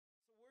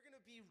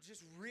be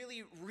just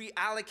really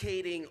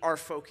reallocating our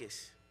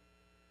focus,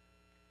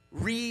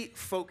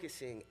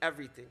 refocusing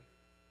everything.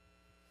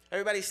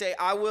 Everybody say,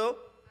 I will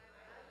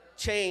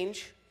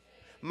change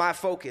my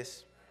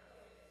focus.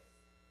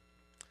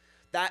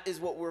 That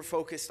is what we're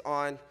focused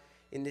on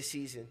in this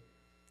season,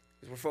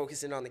 is we're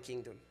focusing on the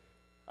kingdom,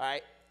 all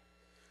right?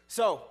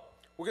 So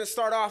we're going to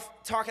start off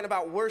talking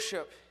about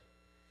worship.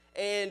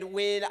 And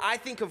when I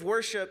think of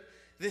worship,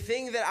 the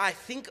thing that I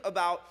think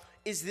about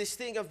is this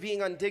thing of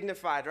being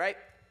undignified, right?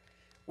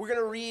 We're going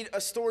to read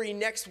a story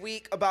next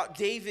week about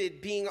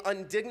David being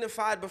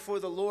undignified before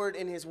the Lord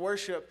in his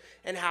worship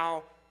and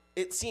how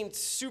it seemed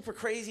super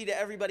crazy to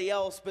everybody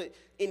else, but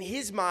in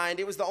his mind,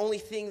 it was the only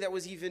thing that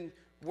was even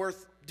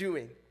worth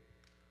doing.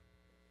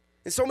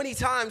 And so many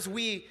times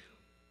we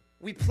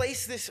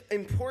place this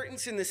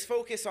importance and this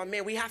focus on,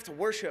 man, we have to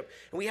worship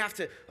and we have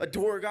to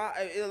adore God.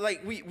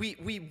 Like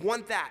we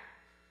want that.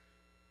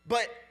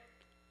 But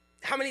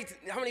how many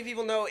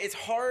people know it's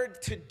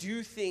hard to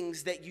do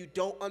things that you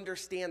don't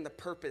understand the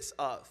purpose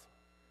of,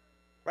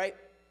 right?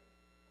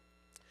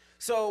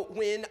 So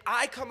when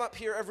I come up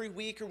here every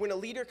week, or when a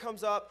leader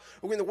comes up,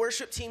 or when the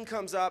worship team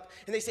comes up,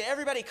 and they say,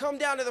 everybody come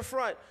down to the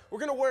front, we're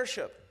going to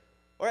worship.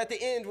 Or at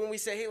the end when we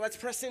say, hey, let's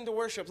press into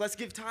worship, let's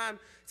give time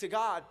to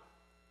God.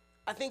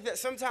 I think that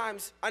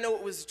sometimes, I know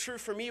it was true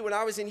for me when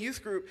I was in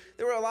youth group,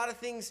 there were a lot of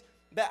things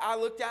that I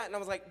looked at and I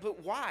was like,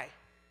 but why?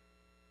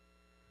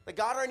 Like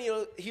God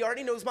he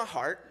already knows my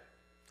heart.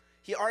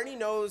 He already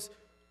knows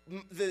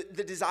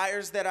the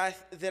desires that I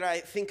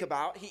think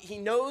about. He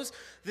knows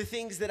the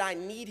things that I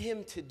need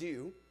him to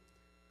do.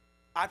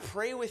 I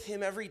pray with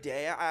him every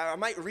day. I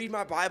might read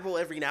my Bible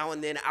every now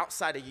and then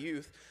outside of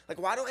youth. Like,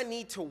 why do I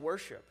need to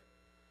worship?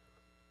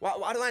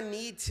 Why do I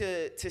need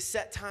to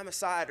set time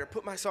aside or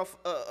put myself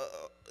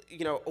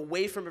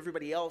away from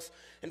everybody else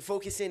and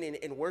focus in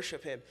and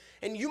worship him?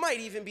 And you might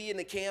even be in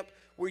the camp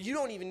where you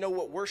don't even know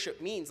what worship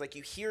means. Like,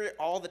 you hear it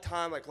all the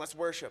time, like, let's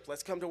worship,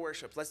 let's come to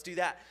worship, let's do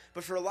that.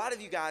 But for a lot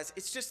of you guys,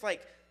 it's just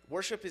like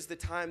worship is the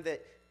time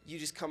that you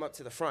just come up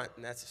to the front,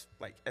 and that's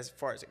like as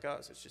far as it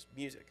goes. It's just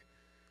music.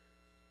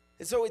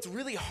 And so it's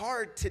really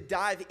hard to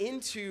dive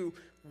into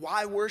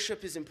why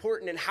worship is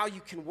important and how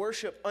you can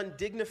worship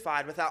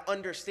undignified without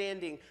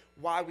understanding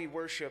why we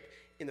worship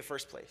in the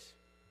first place.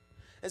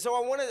 And so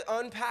I want to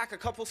unpack a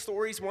couple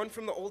stories, one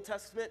from the Old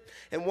Testament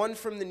and one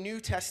from the New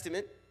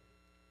Testament.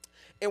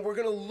 And we're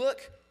going to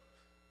look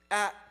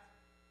at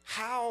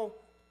how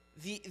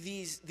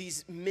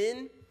these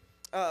men,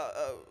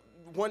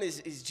 one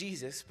is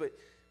Jesus, but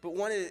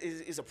one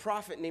is a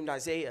prophet named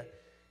Isaiah,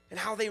 and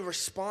how they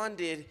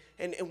responded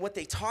and what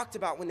they talked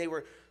about when they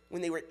were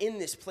in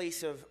this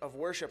place of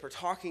worship or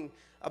talking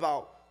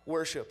about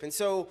worship. And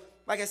so,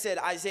 like I said,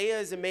 Isaiah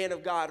is a man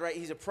of God, right?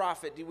 He's a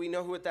prophet. Do we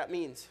know what that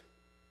means?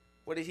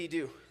 What did he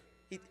do?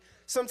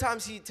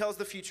 Sometimes he tells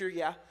the future,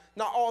 yeah.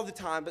 Not all the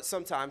time, but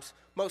sometimes,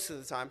 most of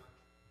the time.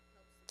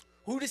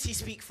 Who does he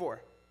speak for?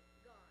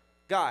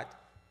 God.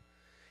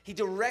 He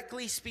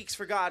directly speaks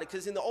for God,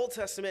 because in the Old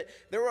Testament,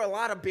 there were a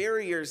lot of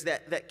barriers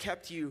that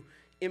kept you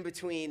in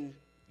between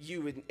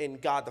you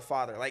and God the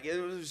Father. Like, it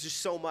was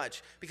just so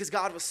much, because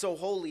God was so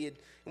holy, and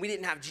we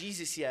didn't have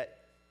Jesus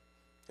yet.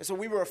 And so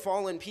we were a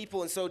fallen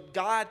people, and so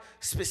God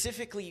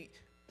specifically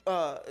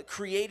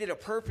created a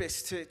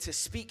purpose to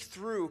speak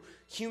through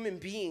human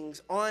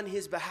beings on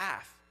his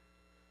behalf.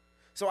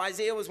 So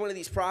Isaiah was one of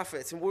these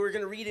prophets, and we're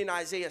going to read in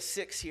Isaiah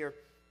 6 here.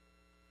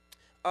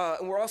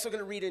 And we're also going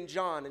to read in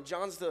John. And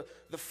John's the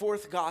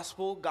fourth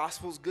gospel.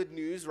 Gospel's good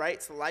news, right?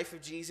 It's the life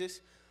of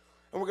Jesus.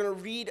 And we're going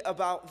to read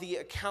about the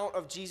account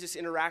of Jesus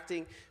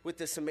interacting with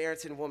the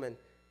Samaritan woman.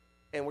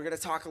 And we're going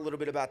to talk a little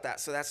bit about that.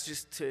 So that's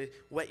just to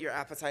whet your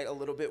appetite a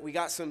little bit. We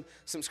got some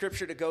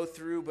scripture to go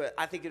through, but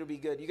I think it'll be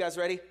good. You guys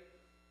ready?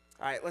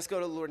 All right, let's go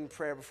to the Lord in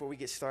prayer before we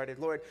get started.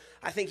 Lord,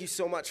 I thank you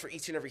so much for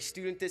each and every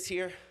student that's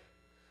here.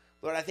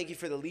 Lord, I thank you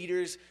for the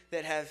leaders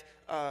that have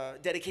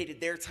dedicated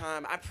their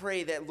time. I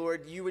pray that,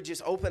 Lord, you would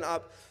just open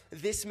up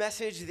this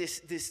message,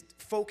 this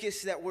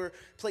focus that we're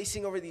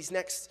placing over these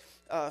next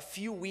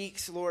few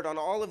weeks, Lord, on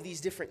all of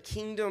these different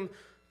kingdom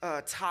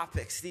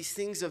topics, these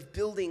things of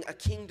building a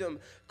kingdom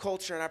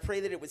culture. And I pray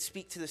that it would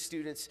speak to the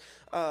students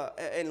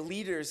and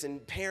leaders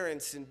and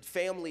parents and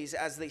families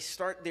as they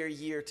start their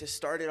year to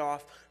start it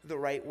off the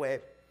right way.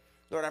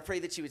 Lord, I pray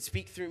that you would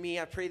speak through me.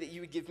 I pray that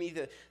you would give me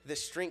the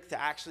strength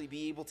to actually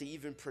be able to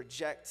even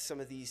project some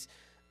of these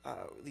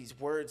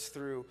words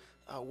through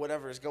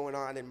whatever is going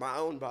on in my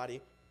own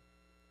body.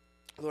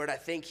 Lord, I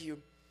thank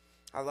you.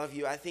 I love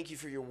you. I thank you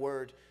for your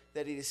word,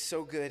 that it is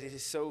so good, it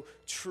is so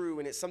true,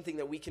 and it's something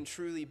that we can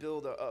truly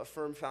build a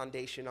firm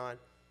foundation on.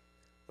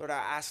 Lord, I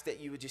ask that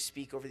you would just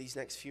speak over these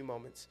next few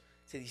moments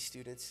to these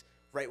students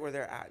right where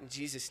they're at. In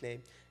Jesus'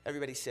 name,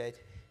 everybody said,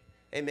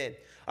 amen.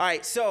 All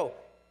right, so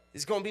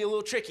this is going to be a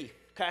little tricky,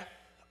 okay?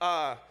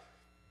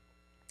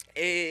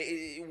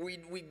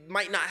 We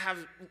might not have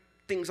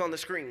things on the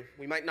screen.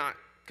 We might not,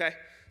 okay?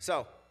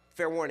 So,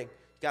 fair warning.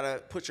 You got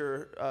to put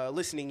your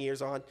listening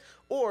ears on.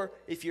 Or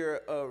if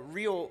you're a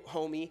real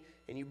homie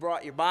and you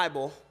brought your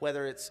Bible,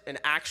 whether it's an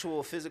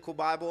actual physical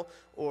Bible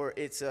or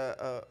it's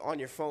on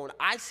your phone,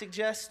 I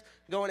suggest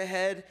going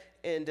ahead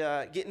and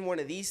getting one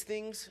of these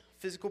things,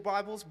 physical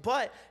Bibles.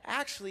 But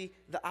actually,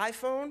 the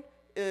iPhone,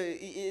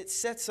 it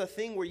sets a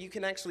thing where you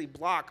can actually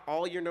block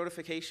all your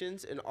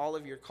notifications and all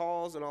of your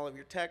calls and all of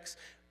your texts.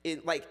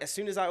 Like, as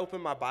soon as I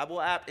open my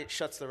Bible app, it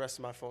shuts the rest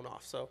of my phone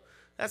off. So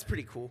that's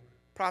pretty cool.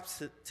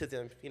 Props to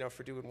them,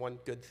 for doing one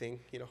good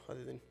thing,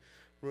 other than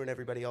ruin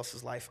everybody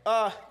else's life.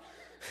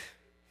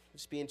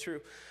 Just being true.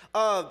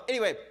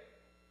 Anyway,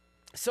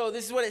 so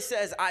this is what it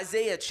says,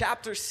 Isaiah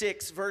chapter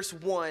 6, verse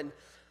 1.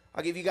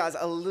 I'll give you guys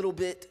a little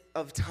bit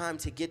of time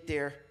to get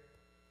there.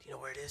 Do you know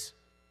where it is?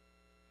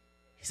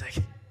 He's like,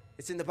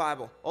 it's in the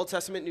Bible. Old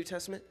Testament, New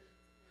Testament?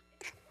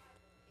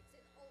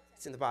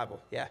 It's in the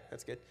Bible. Yeah,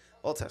 that's good.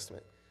 Old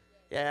Testament.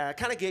 Yeah, I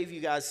kind of gave you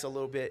guys a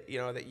little bit,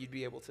 that you'd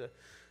be able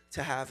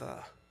to have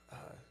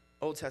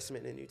Old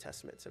Testament and New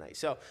Testament tonight.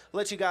 So I'll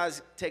let you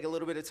guys take a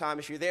little bit of time.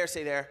 If you're there,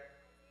 say there.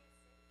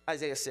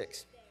 Isaiah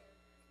 6.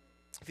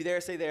 If you're there,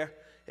 say there.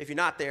 If you're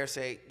not there,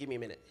 say, give me a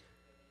minute.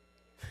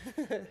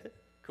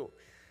 Cool.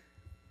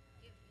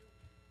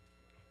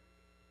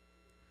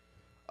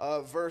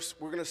 We're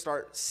going to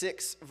start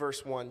 6,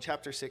 verse 1.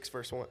 Chapter 6,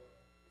 verse 1.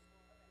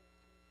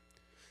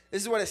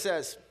 This is what it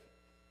says.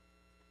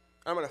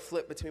 I'm going to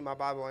flip between my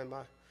Bible and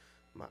my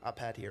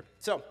iPad here.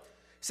 So, it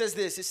says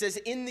this. It says,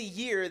 in the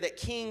year that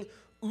King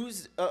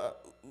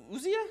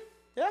Uzziah?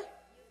 Yeah?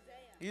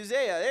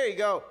 Uzziah. There you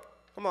go.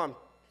 Come on.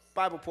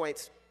 Bible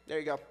points. There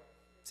you go.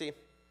 See?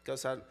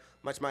 Goes how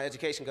much my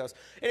education goes.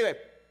 Anyway,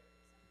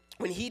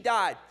 when he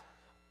died,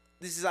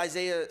 this is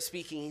Isaiah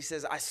speaking. He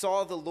says, I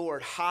saw the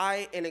Lord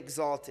high and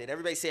exalted.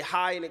 Everybody say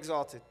high and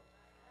exalted.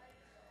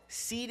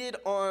 Seated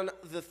on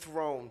the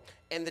throne,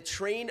 and the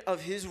train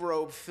of his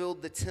robe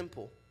filled the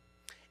temple.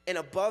 And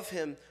above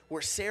him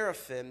were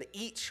seraphim,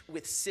 each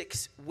with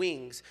 6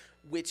 wings,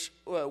 which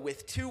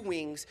with 2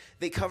 wings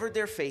they covered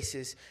their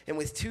faces, and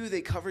with 2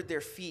 they covered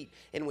their feet,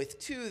 and with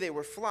 2 they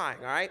were flying,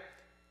 all right?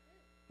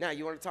 Now,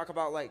 you want to talk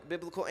about, like,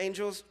 biblical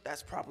angels?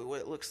 That's probably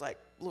what it looks like.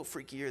 A little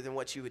freakier than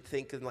what you would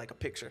think in, like, a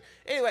picture.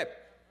 Anyway,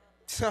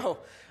 so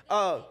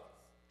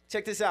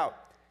check this out.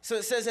 So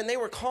it says, and they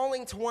were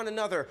calling to one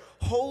another,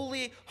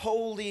 holy,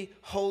 holy,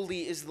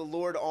 holy is the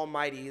Lord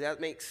Almighty.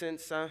 That makes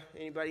sense, huh?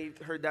 Anybody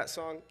heard that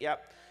song?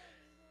 Yep.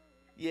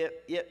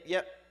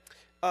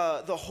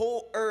 The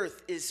whole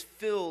earth is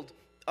filled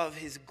of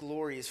his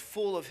glory, is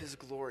full of his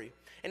glory.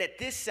 And at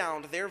this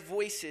sound, their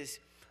voices,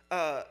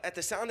 at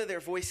the sound of their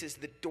voices,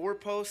 the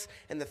doorposts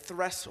and the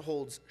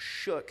thresholds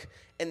shook,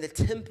 and the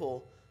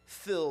temple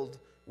filled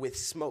with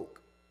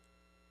smoke.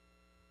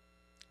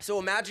 So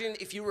imagine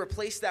if you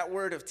replace that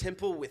word of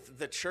temple with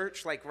the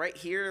church, like right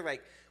here,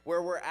 like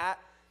where we're at.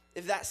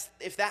 If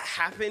that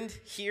happened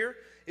here,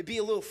 it'd be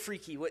a little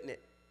freaky, wouldn't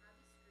it?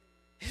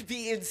 It'd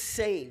be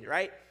insane,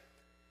 right?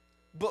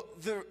 But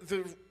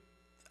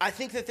I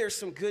think that there's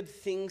some good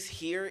things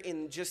here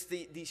in just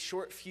these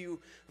short few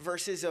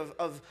verses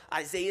of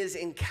Isaiah's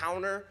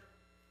encounter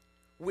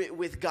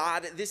with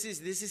God. This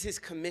is his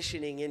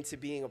commissioning into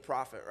being a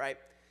prophet, right?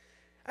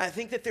 I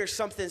think that there's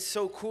something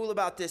so cool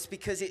about this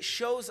because it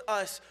shows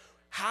us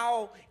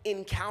how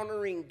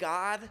encountering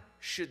God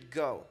should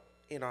go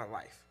in our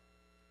life.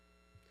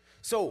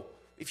 So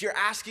if you're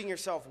asking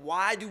yourself,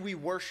 why do we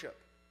worship?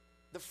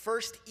 The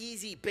first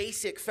easy,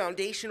 basic,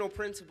 foundational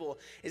principle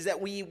is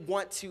that we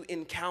want to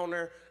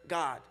encounter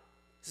God.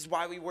 This is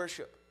why we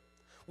worship.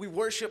 We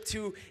worship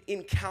to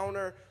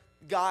encounter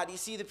God. You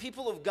see, the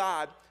people of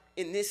God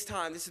in this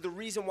time, this is the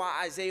reason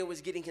why Isaiah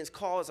was getting his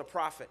call as a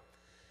prophet.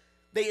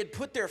 They had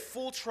put their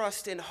full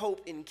trust and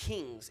hope in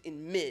kings,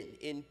 in men,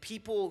 in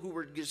people who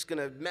were just going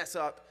to mess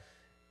up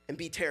and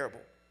be terrible.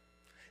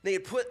 They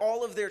had put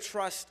all of their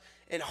trust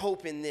and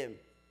hope in them.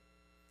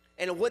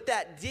 And what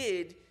that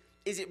did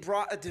is it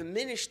brought a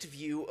diminished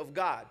view of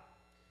God.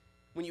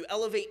 When you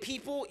elevate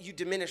people, you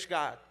diminish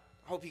God.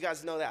 I hope you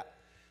guys know that.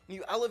 When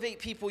you elevate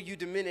people, you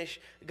diminish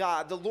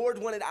God. The Lord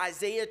wanted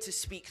Isaiah to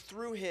speak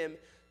through him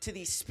to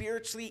these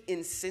spiritually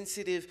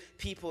insensitive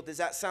people. Does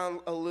that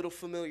sound a little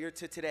familiar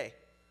to today?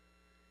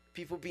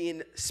 People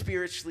being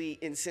spiritually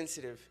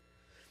insensitive.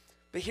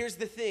 But here's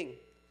the thing.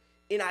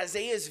 In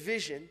Isaiah's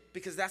vision,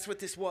 because that's what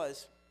this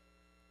was,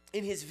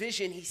 in his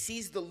vision, he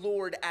sees the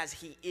Lord as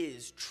he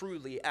is,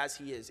 truly as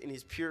he is, in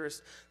his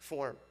purest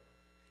form.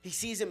 He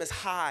sees him as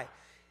high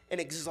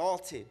and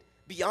exalted,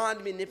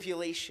 beyond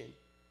manipulation,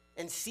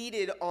 and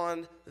seated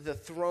on the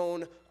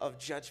throne of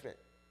judgment.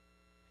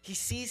 He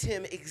sees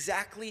him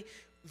exactly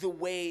the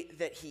way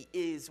that he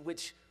is,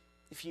 which,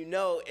 if you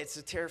know, it's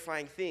a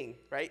terrifying thing,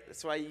 right?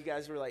 That's why you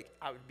guys were like,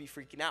 I would be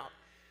freaking out.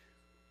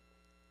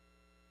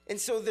 And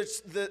so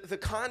there's the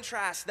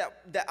contrast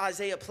that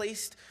Isaiah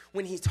placed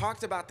when he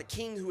talked about the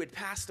king who had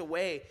passed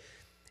away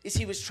is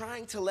he was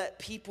trying to let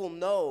people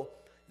know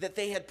that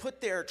they had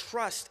put their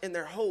trust and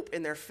their hope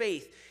and their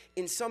faith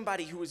in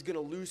somebody who was going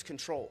to lose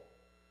control.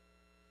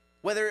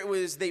 Whether it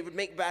was they would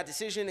make a bad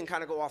decision and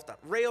kind of go off the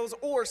rails,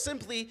 or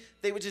simply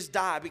they would just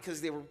die because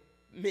they were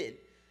men.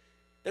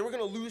 They were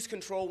going to lose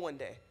control one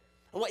day.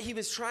 And what he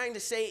was trying to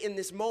say in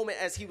this moment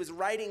as he was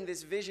writing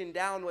this vision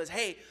down was,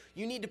 hey,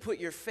 you need to put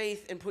your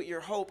faith and put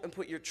your hope and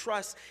put your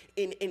trust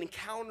in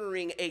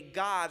encountering a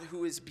God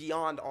who is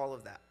beyond all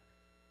of that.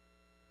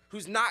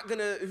 Who's not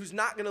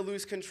gonna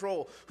lose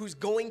control, who's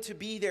going to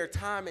be there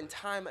time and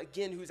time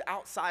again, who's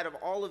outside of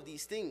all of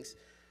these things.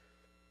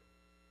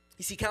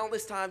 You see,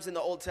 countless times in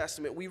the Old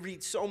Testament, we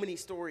read so many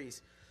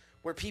stories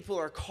where people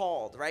are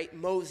called, right?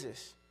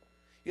 Moses.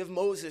 You have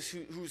Moses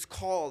who's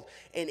called,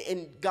 and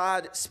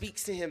God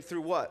speaks to him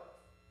through what?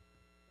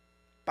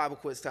 Bible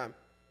quiz time.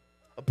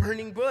 A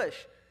burning bush.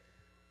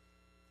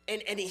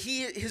 And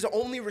his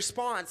only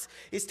response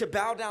is to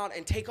bow down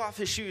and take off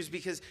his shoes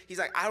because he's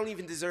like, I don't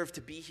even deserve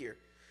to be here.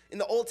 In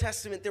the Old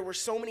Testament, there were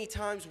so many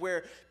times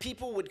where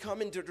people would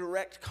come into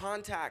direct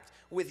contact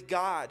with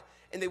God,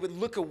 and they would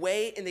look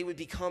away and they would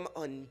become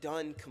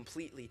undone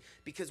completely.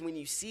 Because when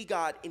you see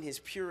God in his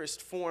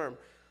purest form,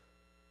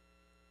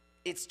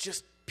 it's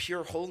just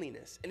pure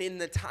holiness. And in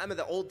the time of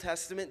the Old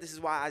Testament, this is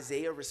why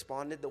Isaiah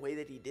responded the way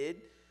that he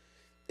did.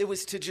 It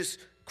was to just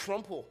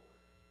crumple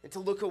and to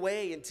look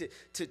away and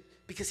to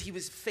because he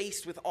was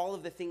faced with all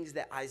of the things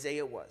that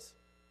Isaiah was.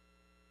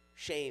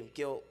 Shame,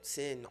 guilt,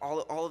 sin,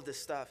 all of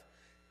this stuff.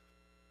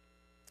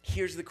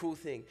 Here's the cool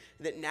thing,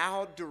 that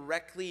now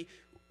directly,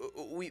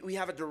 we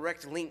have a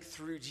direct link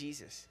through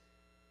Jesus.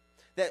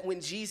 That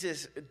when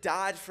Jesus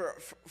died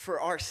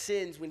for our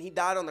sins, when he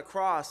died on the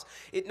cross,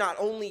 it not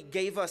only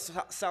gave us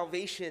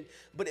salvation,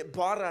 but it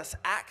brought us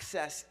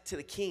access to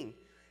the King.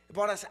 It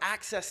brought us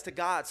access to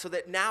God so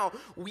that now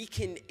we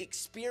can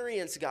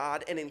experience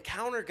God and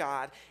encounter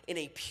God in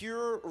a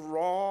pure,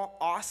 raw,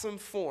 awesome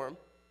form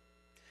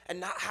and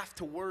not have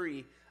to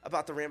worry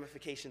about the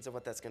ramifications of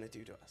what that's going to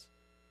do to us.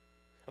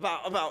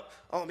 About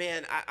oh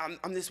man,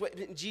 I'm this way.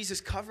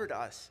 Jesus covered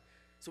us.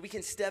 So we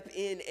can step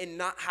in and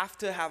not have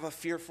to have a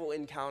fearful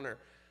encounter.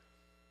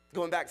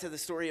 Going back to the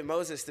story of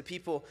Moses, the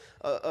people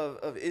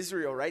of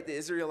Israel, right? The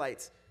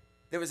Israelites.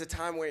 There was a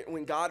time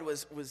when God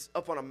was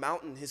up on a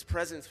mountain. His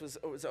presence was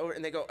over.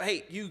 And they go,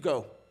 hey, you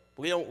go.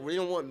 We don't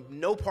want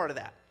no part of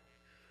that.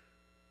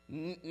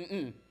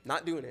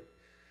 Not doing it.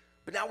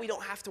 But now we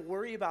don't have to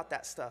worry about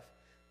that stuff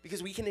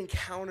because we can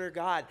encounter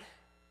God.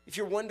 If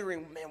you're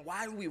wondering, man,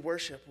 why do we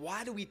worship?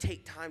 Why do we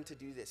take time to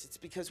do this? It's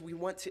because we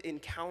want to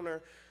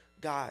encounter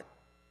God.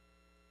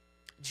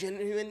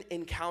 Genuine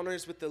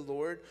encounters with the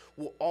Lord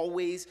will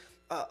always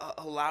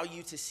allow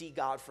you to see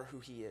God for who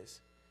he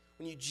is.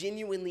 When you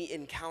genuinely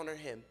encounter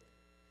him,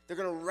 they're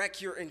going to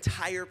wreck your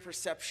entire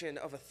perception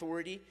of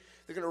authority.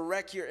 They're going to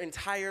wreck your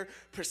entire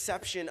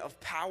perception of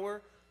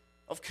power,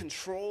 of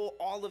control,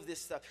 all of this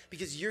stuff,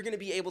 because you're going to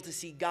be able to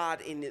see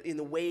God in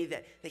the way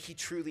that he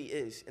truly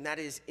is, and that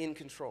is in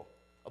control,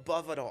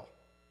 above it all.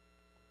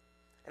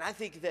 And I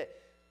think that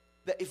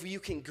if you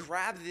can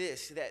grab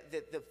this, that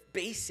the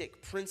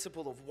basic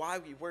principle of why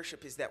we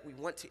worship is that we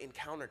want to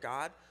encounter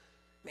God,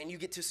 man, you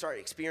get to start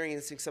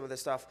experiencing some of the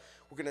stuff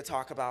we're going to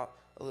talk about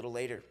a little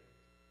later.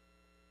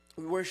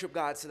 We worship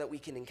God so that we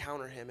can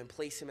encounter him and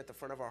place him at the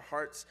front of our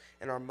hearts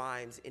and our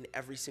minds in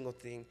every single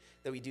thing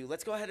that we do.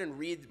 Let's go ahead and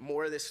read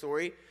more of this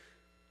story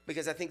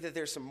because I think that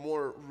there's some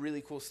more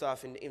really cool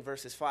stuff in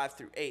verses 5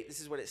 through 8. This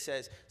is what it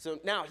says. So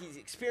now he's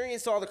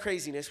experienced all the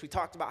craziness. We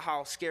talked about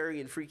how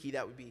scary and freaky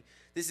that would be.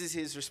 This is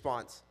his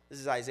response. This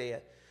is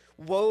Isaiah.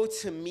 Woe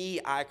to me,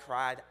 I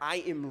cried. I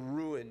am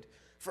ruined,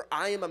 for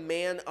I am a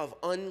man of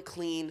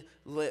unclean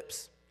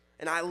lips,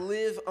 and I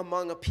live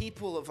among a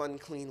people of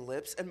unclean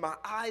lips, and my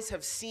eyes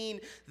have seen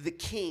the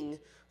King,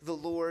 the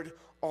Lord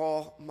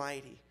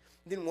Almighty.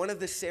 Then one of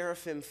the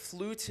seraphim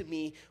flew to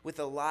me with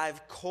a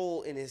live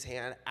coal in his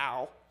hand,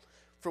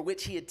 for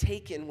which he had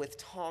taken with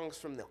tongs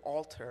from the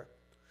altar.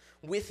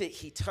 With it,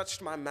 he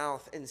touched my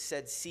mouth and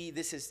said, see,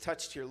 this has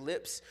touched your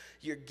lips.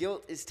 Your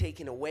guilt is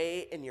taken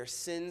away and your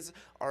sins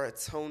are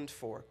atoned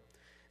for.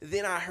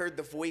 Then I heard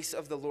the voice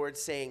of the Lord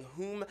saying,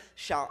 whom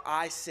shall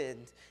I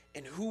send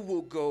and who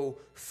will go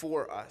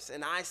for us?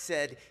 And I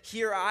said,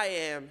 here I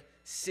am,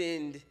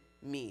 send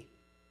me.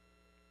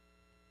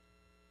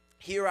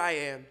 Here I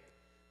am,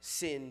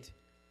 send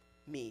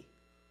me.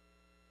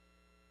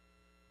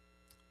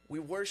 We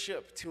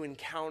worship to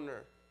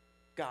encounter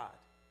God.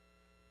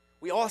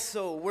 We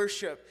also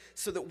worship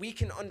so that we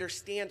can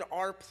understand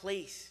our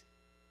place.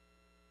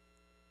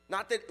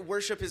 Not that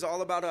worship is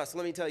all about us.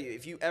 Let me tell you,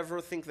 if you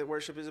ever think that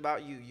worship is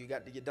about you,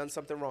 you've done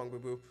something wrong,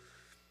 boo-boo.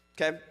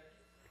 Okay?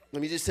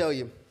 Let me just tell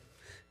you.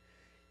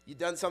 You've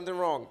done something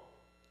wrong.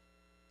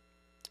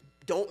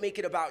 Don't make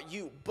it about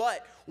you.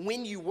 But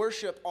when you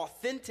worship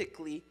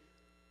authentically,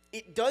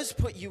 it does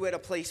put you at a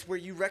place where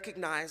you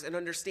recognize and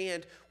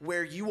understand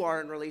where you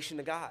are in relation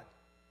to God.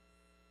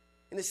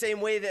 In the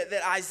same way that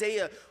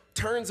Isaiah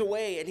turns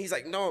away and he's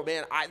like, no,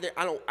 man,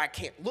 I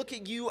can't look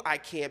at you. I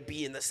can't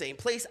be in the same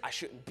place. I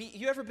shouldn't be.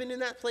 You ever been in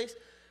that place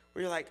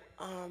where you're like,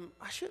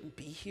 I shouldn't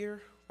be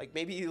here? Like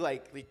maybe you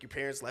like your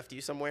parents left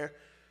you somewhere.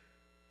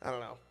 I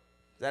don't know.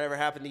 Does that ever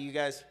happen to you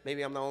guys?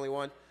 Maybe I'm the only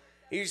one.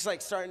 You're just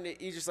like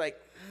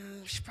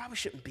she probably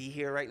shouldn't be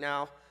here right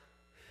now.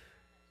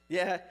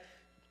 Yeah,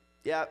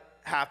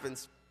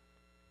 happens.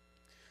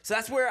 So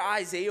that's where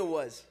Isaiah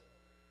was.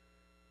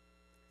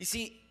 You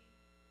see,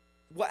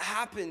 what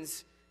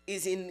happens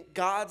is in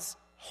God's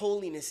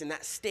holiness, in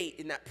that state,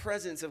 in that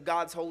presence of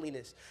God's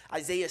holiness,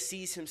 Isaiah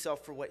sees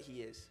himself for what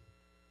he is,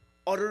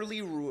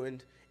 utterly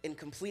ruined and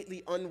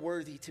completely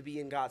unworthy to be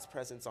in God's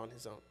presence on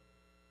his own.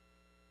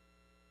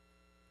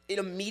 It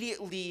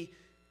immediately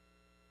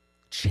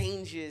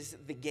changes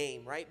the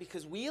game, right?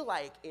 Because we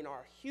like, in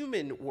our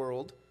human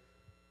world,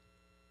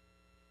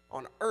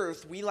 on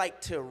earth, we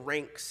like to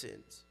rank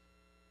sins.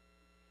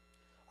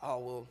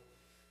 Oh,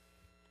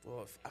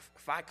 well,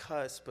 if I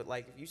cuss, but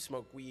like if you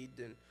smoke weed,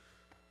 then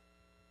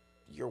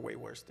you're way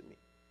worse than me.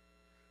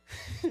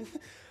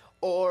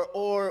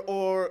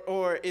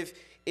 or if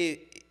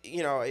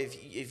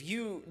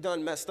you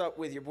done messed up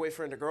with your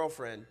boyfriend or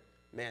girlfriend,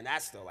 man,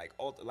 that's the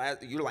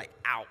you're like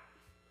out,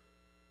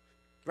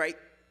 right?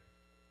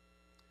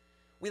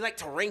 We like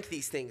to rank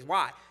these things.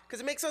 Why? Because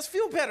it makes us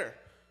feel better.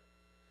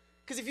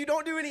 Because if you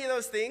don't do any of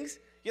those things,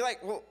 you're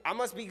like, well, I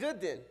must be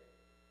good then.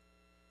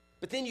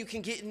 But then you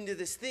can get into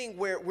this thing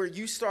where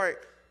you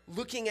start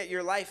looking at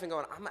your life and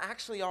going, I'm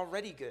actually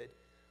already good.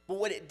 But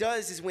what it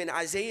does is when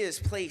Isaiah is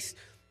placed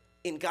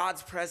in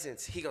God's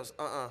presence, he goes,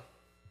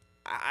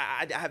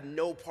 I have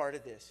no part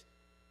of this.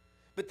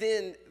 But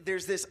then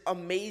there's this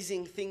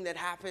amazing thing that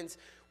happens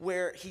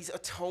where he's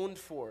atoned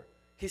for.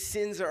 His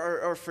sins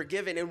are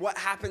forgiven. And what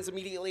happens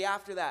immediately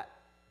after that?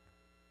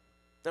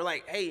 They're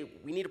like, hey,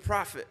 we need a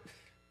prophet.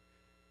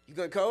 You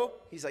gonna go?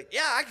 He's like,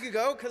 yeah, I can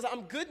go because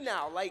I'm good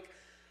now. Like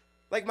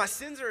my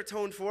sins are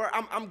atoned for.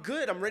 I'm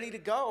good. I'm ready to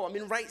go. I'm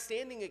in right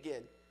standing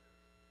again.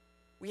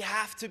 We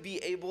have to be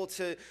able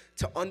to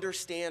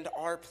understand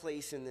our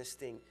place in this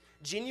thing.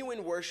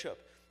 Genuine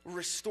worship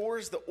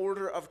restores the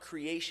order of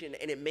creation,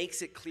 and it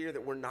makes it clear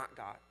that we're not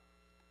God.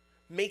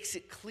 Makes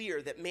it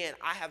clear that, man,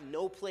 I have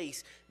no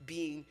place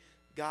being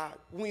God.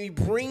 When we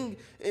bring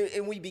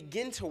and we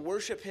begin to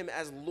worship him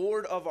as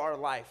Lord of our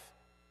life,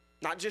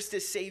 not just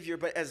as Savior,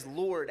 but as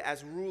Lord,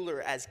 as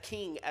ruler, as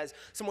King, as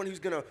someone who's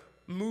going to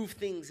move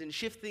things and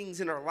shift things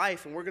in our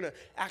life, and we're going to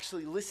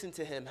actually listen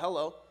to him.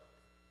 Hello.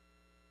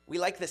 We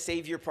like the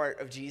Savior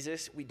part of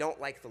Jesus. We don't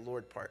like the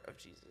Lord part of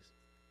Jesus.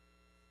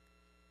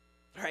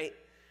 Right?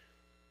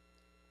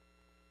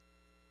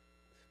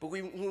 But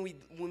when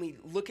we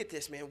look at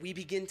this, man, we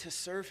begin to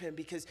serve him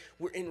because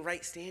we're in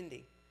right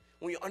standing.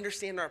 When we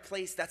understand our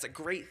place, that's a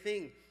great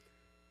thing.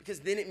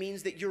 Because then it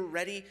means that you're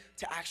ready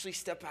to actually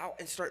step out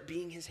and start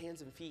being his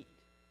hands and feet.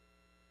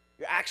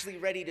 You're actually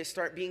ready to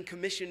start being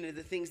commissioned to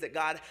the things that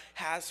God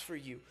has for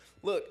you.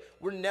 Look,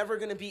 we're never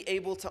going to be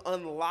able to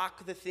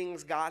unlock the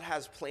things God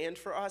has planned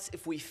for us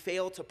if we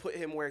fail to put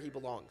him where he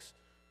belongs.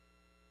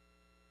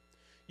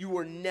 You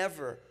are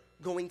never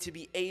going to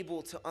be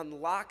able to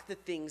unlock the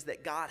things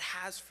that God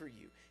has for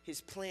you,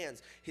 his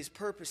plans, his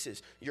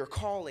purposes, your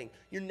calling.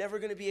 You're never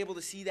going to be able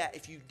to see that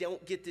if you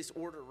don't get this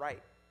order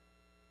right.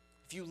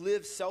 If you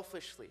live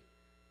selfishly,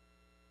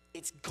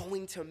 it's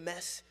going to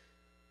mess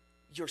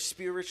your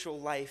spiritual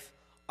life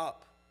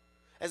up.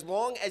 As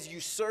long as you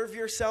serve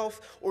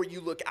yourself or you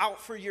look out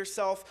for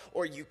yourself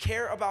or you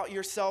care about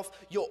yourself,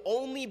 you'll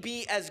only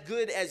be as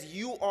good as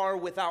you are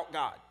without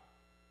God.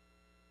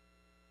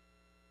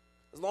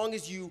 As long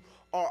as you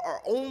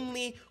are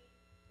only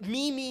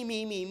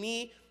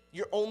me,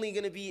 you're only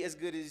going to be as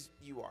good as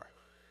you are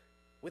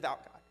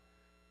without God.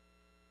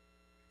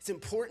 It's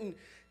important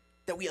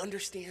that we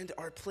understand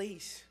our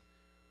place.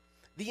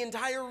 The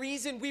entire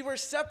reason we were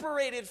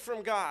separated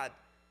from God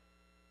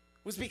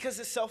was because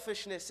of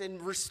selfishness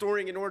and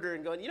restoring an order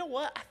and going, you know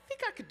what? I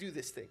think I could do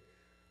this thing,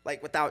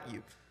 like without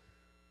you.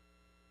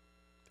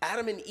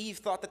 Adam and Eve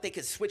thought that they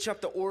could switch up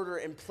the order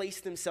and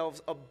place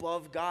themselves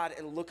above God,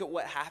 and look at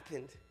what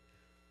happened.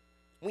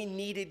 We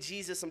needed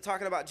Jesus. I'm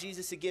talking about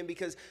Jesus again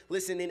because,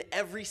 listen, in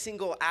every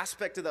single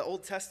aspect of the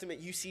Old Testament,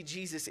 you see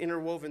Jesus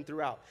interwoven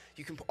throughout.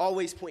 You can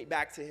always point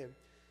back to him.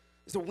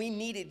 So we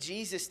needed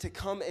Jesus to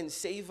come and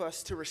save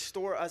us, to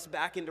restore us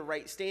back into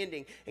right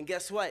standing. And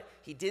guess what?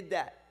 He did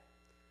that.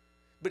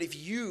 But if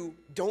you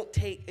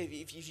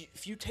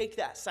take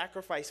that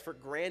sacrifice for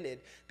granted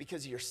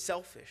because you're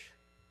selfish,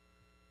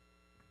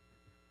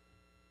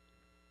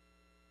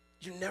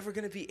 you're never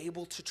going to be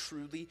able to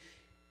truly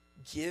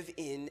give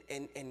in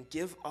and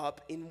give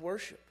up in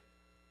worship.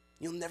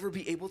 You'll never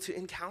be able to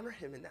encounter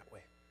him in that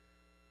way.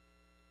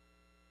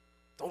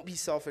 Don't be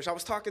selfish. I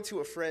was talking to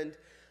a friend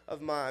of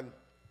mine,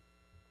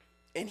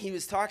 and he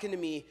was talking to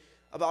me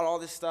about all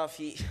this stuff.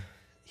 He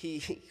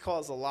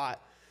calls a lot.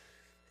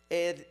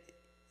 And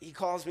he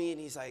calls me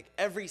and he's like,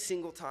 every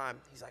single time,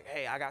 he's like,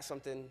 hey, I got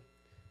something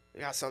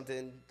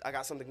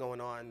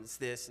going on. It's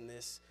this and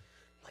this.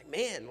 I'm like,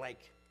 man, like,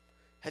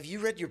 have you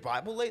read your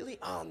Bible lately?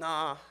 Oh,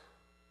 nah.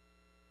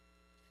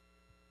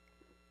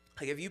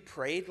 Like, have you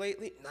prayed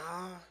lately?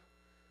 Nah.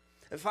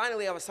 And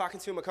finally, I was talking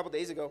to him a couple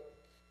days ago.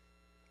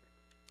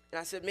 And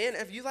I said, man,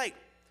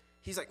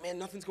 he's like, man,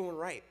 nothing's going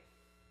right.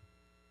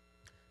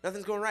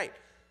 Nothing's going right.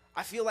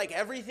 I feel like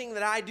everything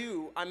that I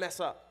do, I mess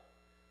up.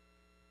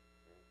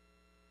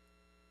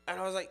 And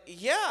I was like,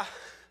 yeah,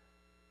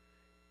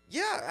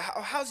 yeah,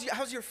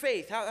 how's your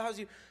faith? How's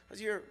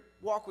your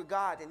walk with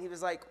God? And he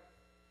was like,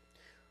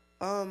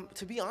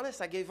 to be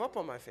honest, I gave up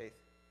on my faith.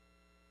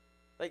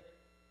 Like,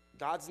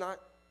 God's not,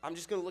 I'm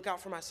just going to look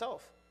out for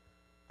myself.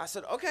 I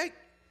said, okay,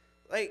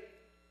 like,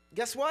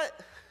 guess what?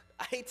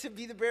 I hate to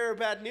be the bearer of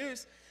bad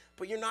news,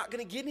 but you're not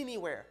going to get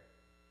anywhere.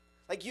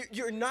 Like,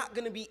 you're not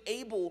going to be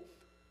able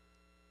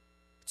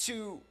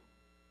to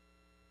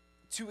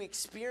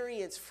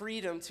experience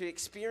freedom, to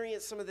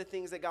experience some of the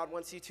things that God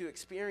wants you to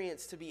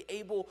experience, to be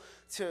able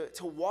to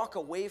walk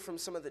away from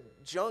some of the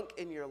junk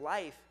in your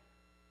life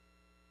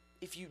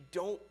if you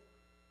don't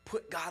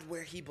put God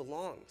where he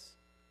belongs.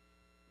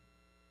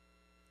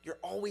 You're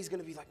always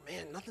going to be like,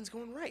 man, nothing's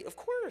going right. Of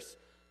course,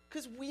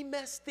 because we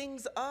mess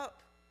things up.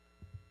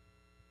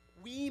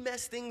 We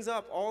mess things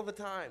up all the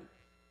time.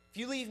 If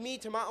you leave me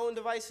to my own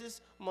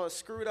devices, I'm going to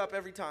screw it up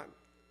every time.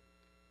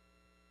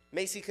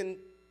 Macy can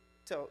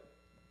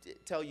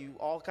tell you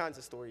all kinds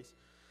of stories.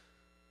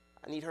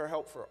 I need her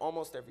help for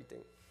almost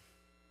everything.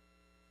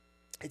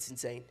 It's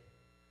insane.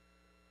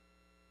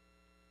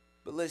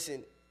 But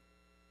listen,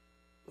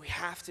 we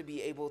have to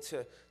be able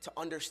to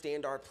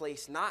understand our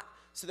place, not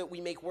so that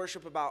we make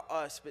worship about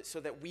us, but so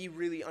that we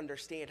really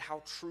understand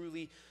how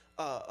truly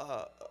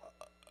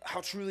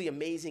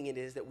amazing it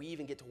is that we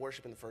even get to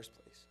worship in the first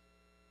place.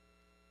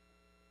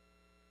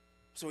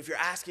 So if you're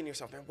asking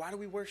yourself, man, why do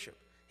we worship?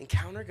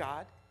 Encounter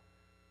God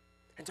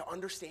and to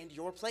understand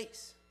your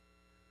place.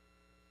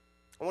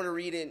 I want to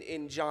read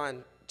in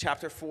John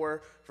chapter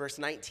 4, verse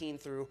 19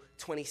 through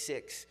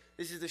 26.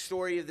 This is the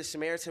story of the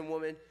Samaritan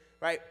woman,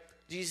 right?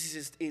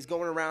 Jesus is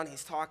going around,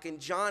 he's talking.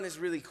 John is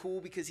really cool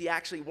because he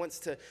actually wants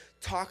to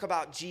talk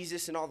about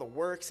Jesus and all the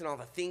works and all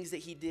the things that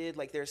he did.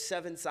 Like there's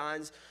 8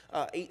 signs,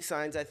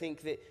 I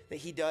think, that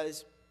he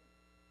does,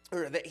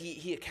 or that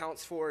he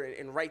accounts for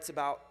and writes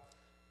about.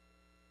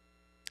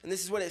 And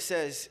this is what it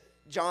says,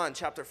 John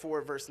chapter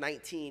 4, verse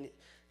 19. It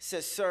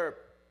says, "Sir,"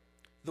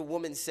 the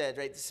woman said,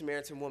 right, the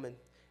Samaritan woman.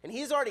 And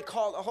he's already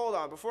called, hold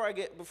on, before I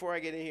get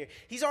in here,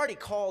 he's already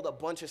called a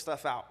bunch of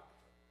stuff out,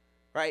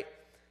 right?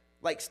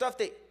 Like stuff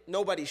that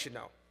nobody should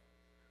know.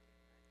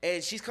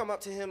 And she's come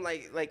up to him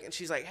and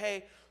she's like,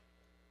 hey,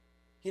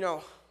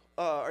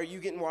 are you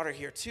getting water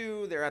here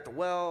too? They're at the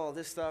well, all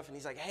this stuff. And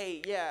he's like,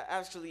 hey, yeah,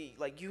 actually,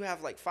 like you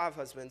have like 5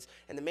 husbands,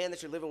 and the man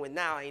that you're living with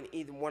now ain't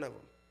either one of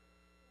them.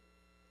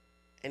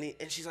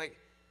 And she's like,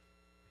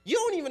 you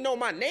don't even know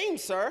my name,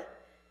 sir.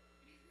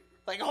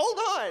 Like, hold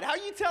on, how are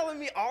you telling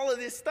me all of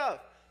this stuff?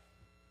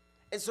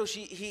 And so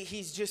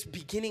he's just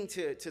beginning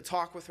to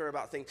talk with her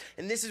about things.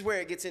 And this is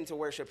where it gets into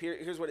worship.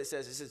 Here's what it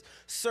says. It says,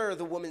 "Sir,"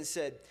 the woman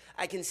said,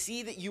 "I can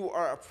see that you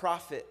are a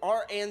prophet.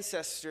 Our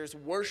ancestors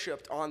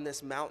worshipped on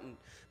this mountain.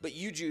 But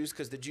you Jews,"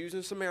 because the Jews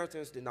and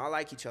Samaritans did not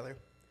like each other.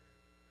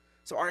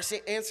 "So our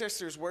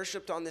ancestors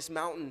worshipped on this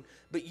mountain,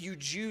 but you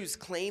Jews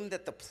claim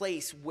that the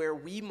place where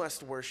we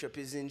must worship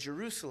is in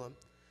Jerusalem."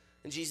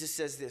 And Jesus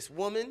says this,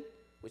 "Woman,"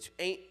 which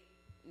ain't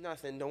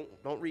nothing,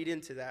 don't read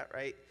into that,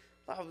 right?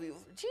 Probably,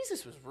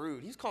 Jesus was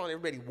rude. He was calling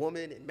everybody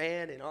woman and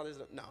man and all this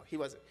stuff. No, he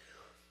wasn't.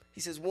 He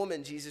says,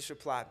 "Woman," Jesus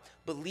replied,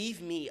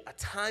 "believe me, a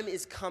time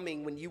is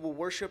coming when you will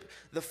worship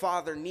the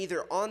Father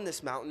neither on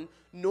this mountain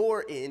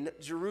nor in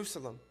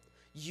Jerusalem.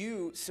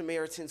 You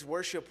Samaritans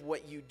worship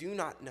what you do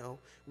not know.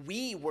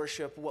 We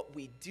worship what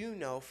we do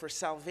know, for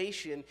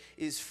salvation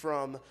is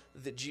from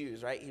the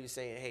Jews," right? He was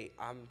saying, hey,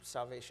 I'm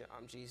salvation.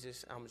 I'm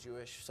Jesus. I'm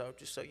Jewish. So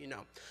just so you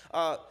know.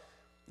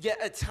 Yet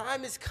a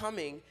time is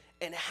coming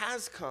and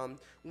has come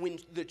when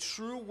the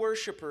true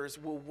worshipers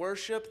will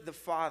worship the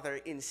Father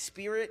in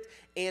spirit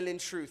and in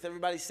truth.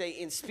 Everybody say,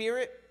 in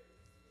spirit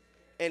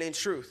and in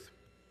truth.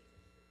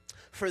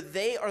 For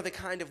they are the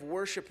kind of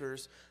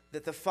worshipers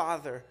that the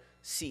Father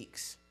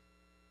seeks.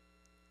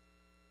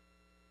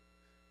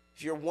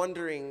 If you're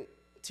wondering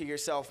to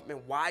yourself,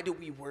 man, why do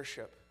we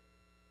worship?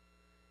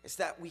 It's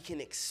that we can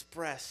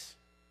express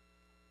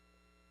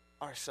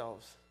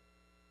ourselves.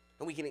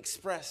 And we can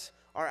express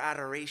our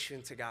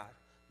adoration to God,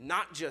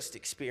 not just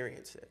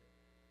experience it.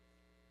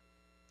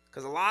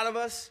 Because a lot of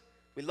us,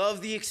 we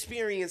love the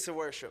experience of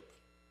worship,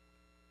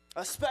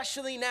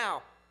 especially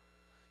now.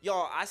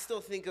 Y'all, I still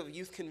think of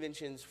youth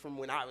conventions from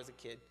when I was a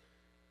kid,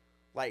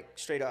 like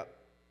straight up.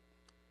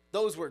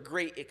 Those were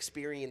great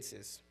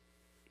experiences,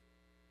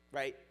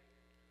 right?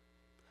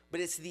 But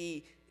it's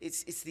the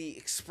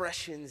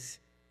expressions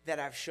that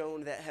I've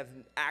shown that have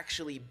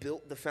actually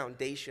built the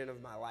foundation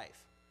of my life.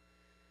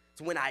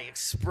 It's when I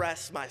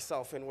express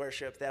myself in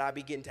worship that I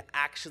begin to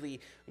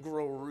actually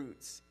grow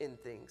roots in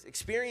things.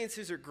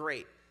 Experiences are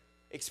great.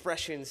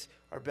 Expressions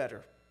are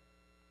better.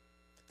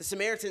 The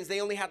Samaritans, they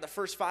only had the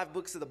first 5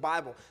 books of the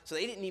Bible, so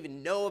they didn't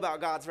even know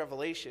about God's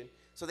revelation.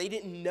 So they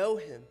didn't know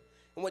him.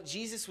 And what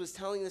Jesus was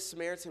telling the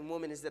Samaritan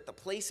woman is that the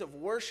place of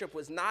worship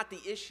was not the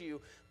issue,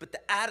 but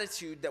the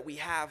attitude that we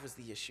have was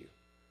the issue.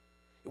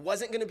 It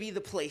wasn't going to be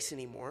the place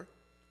anymore.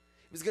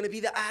 It was going to be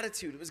the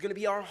attitude. It was going to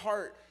be our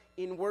heart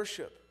in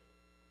worship.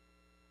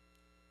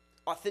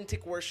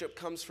 Authentic worship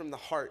comes from the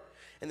heart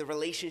and the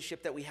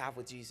relationship that we have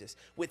with Jesus.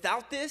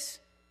 Without this,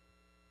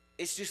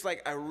 it's just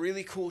like a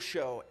really cool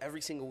show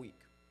every single week.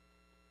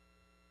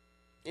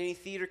 Any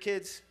theater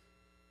kids?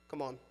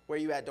 Come on. Where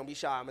you at? Don't be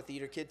shy. I'm a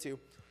theater kid too.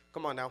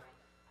 Come on now.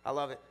 I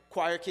love it.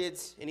 Choir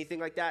kids? Anything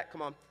like that?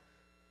 Come on.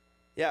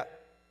 Yeah.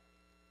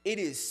 It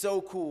is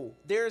so cool.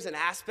 There's an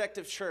aspect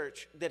of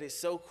church that is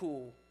so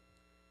cool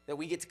that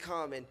we get to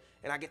come and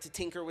I get to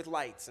tinker with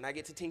lights and I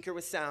get to tinker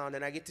with sound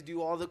and I get to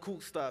do all the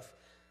cool stuff.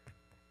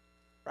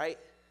 Right?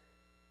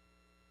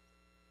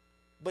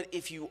 But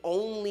if your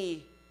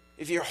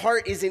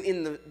heart isn't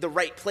in the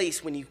right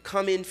place when you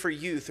come in for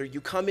youth or you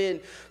come in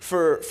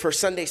for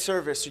Sunday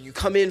service or you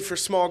come in for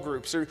small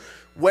groups or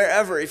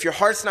wherever, if your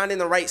heart's not in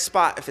the right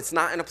spot, if it's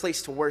not in a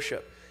place to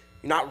worship,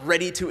 you're not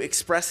ready to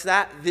express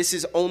that, this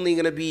is only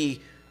going to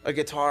be a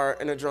guitar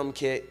and a drum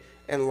kit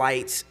and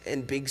lights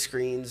and big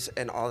screens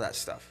and all that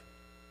stuff.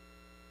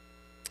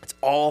 It's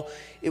all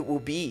it will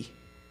be.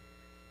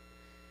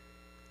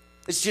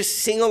 It's just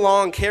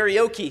sing-along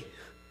karaoke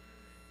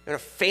and a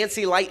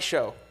fancy light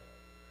show.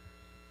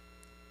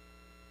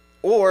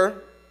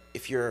 Or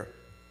if you're,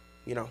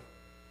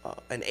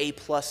 an A+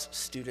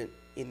 student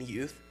in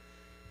youth,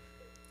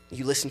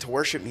 you listen to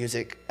worship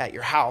music at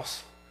your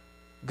house.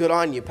 Good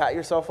on you. Pat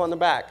yourself on the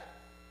back.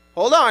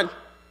 Hold on.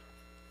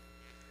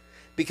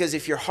 Because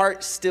if your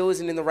heart still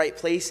isn't in the right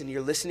place and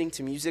you're listening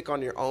to music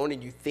on your own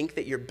and you think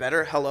that you're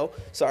better,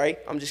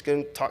 I'm just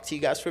going to talk to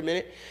you guys for a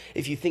minute.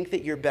 If you think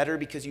that you're better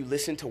because you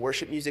listen to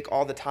worship music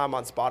all the time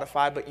on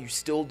Spotify, but you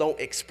still don't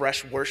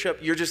express worship,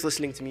 you're just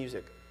listening to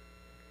music.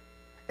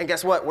 And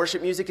guess what?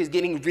 Worship music is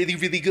getting really,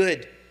 really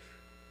good,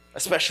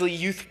 especially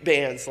youth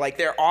bands. Like,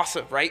 they're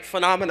awesome, right?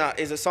 Phenomena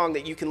is a song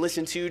that you can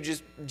listen to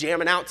just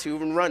jamming out to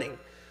and running. You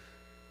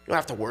don't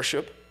have to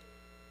worship.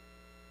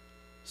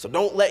 So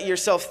don't let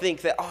yourself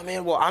think that, oh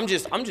man, well, I'm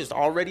just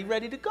already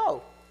ready to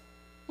go.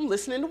 I'm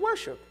listening to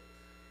worship.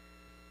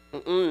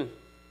 You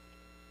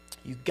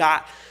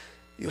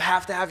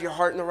have to have your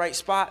heart in the right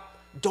spot.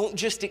 Don't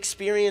just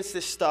experience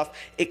this stuff.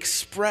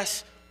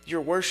 Express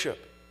your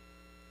worship.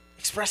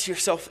 Express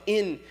yourself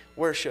in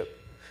worship.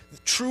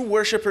 True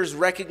worshipers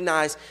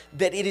recognize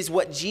that it is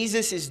what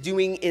Jesus is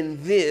doing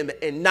in them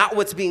and not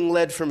what's being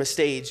led from a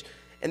stage.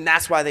 And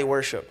that's why they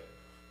worship.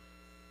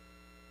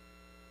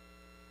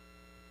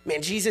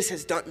 Man,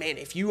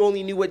 if you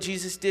only knew what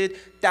Jesus did,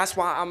 that's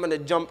why I'm going to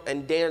jump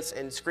and dance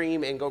and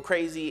scream and go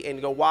crazy and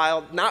go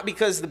wild. Not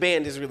because the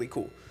band is really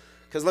cool.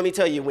 Because let me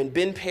tell you, when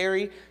Ben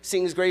Perry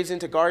sings Graves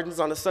into Gardens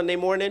on a Sunday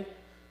morning,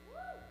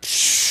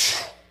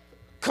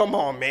 come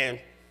on, man.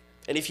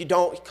 And if you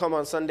don't come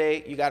on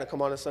Sunday, you got to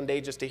come on a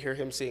Sunday just to hear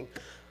him sing.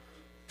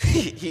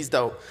 He's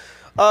dope.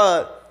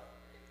 But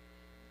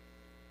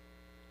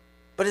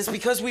it's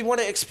because we want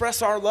to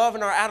express our love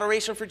and our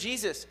adoration for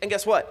Jesus. And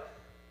guess what?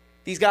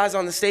 These guys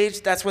on the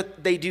stage, that's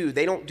what they do.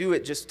 They don't do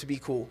it just to be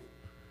cool.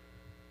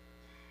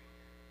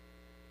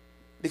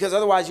 Because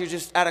otherwise, you're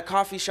just at a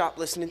coffee shop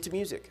listening to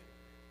music.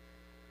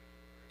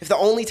 If the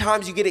only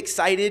times you get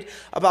excited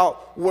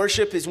about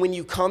worship is when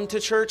you come to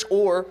church,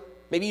 or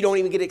maybe you don't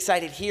even get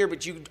excited here,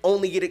 but you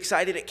only get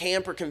excited at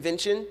camp or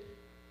convention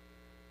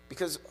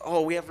because,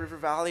 we have River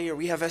Valley or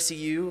we have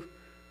SEU.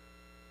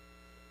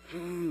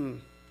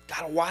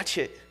 Gotta watch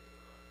it.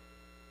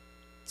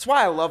 That's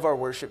why I love our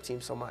worship team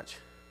so much.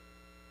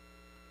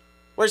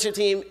 Worship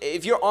team,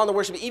 if you're on the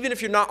worship, even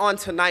if you're not on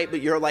tonight,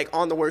 but you're like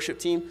on the worship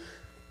team,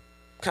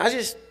 can I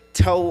just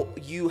tell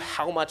you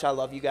how much I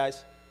love you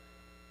guys?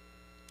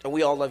 And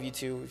we all love you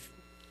too.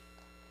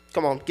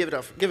 Come on, give it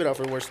up for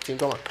the worship team,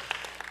 come on.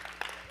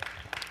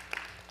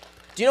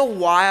 Do you know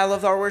why I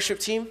love our worship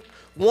team?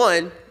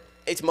 One,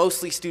 it's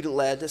mostly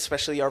student-led,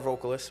 especially our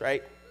vocalists,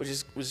 right? Which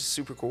is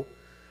super cool.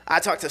 I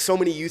talk to so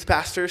many youth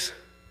pastors.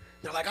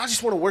 They're like, I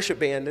just want a worship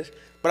band,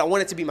 but I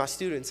want it to be my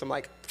students. I'm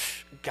like,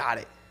 got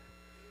it.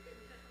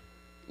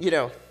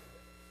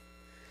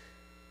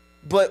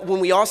 But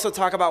when we also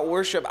talk about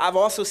worship, I've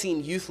also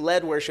seen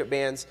youth-led worship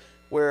bands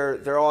where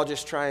they're all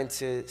just trying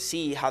to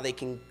see how they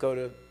can go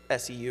to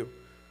SEU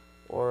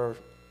or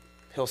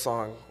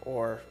Hillsong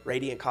or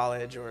Radiant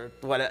College or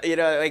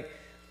whatever,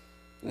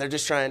 they're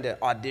just trying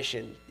to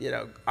audition,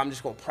 I'm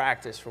just going to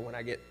practice for when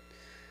I get.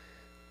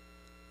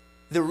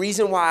 The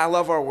reason why I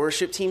love our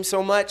worship team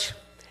so much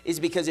is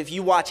because if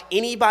you watch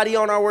anybody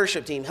on our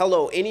worship team,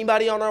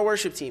 anybody on our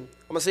worship team,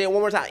 I'm going to say it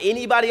one more time,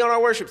 anybody on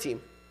our worship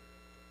team,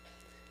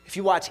 if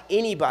you watch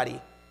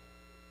anybody,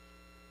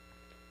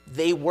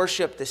 they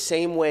worship the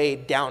same way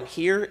down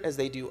here as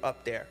they do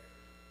up there.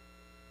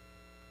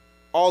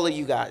 All of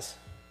you guys.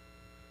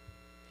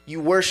 You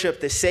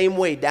worship the same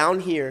way down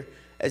here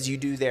as you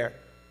do there.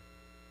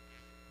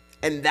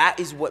 And that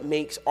is what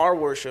makes our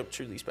worship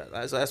truly special.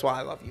 That's why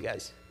I love you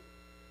guys.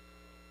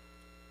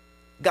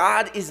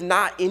 God is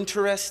not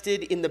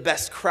interested in the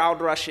best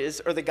crowd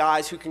rushes or the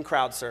guys who can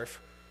crowd surf.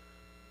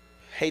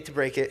 Hate to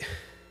break it.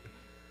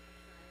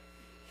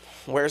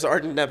 Where's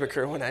Arden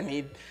Nebeker when I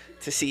need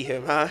to see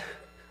him, huh?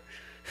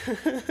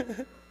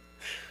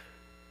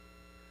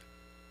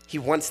 He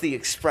wants the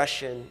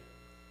expression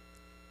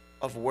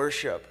of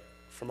worship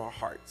from our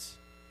hearts.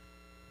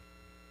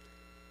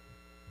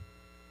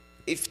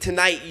 If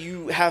tonight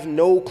you have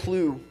no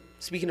clue,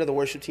 speaking of the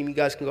worship team, you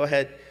guys can go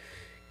ahead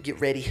and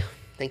get ready.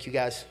 Thank you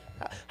guys.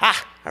 I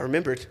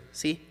remembered.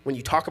 See, when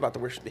you talk about the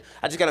worship team,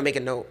 I just got to make a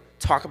note.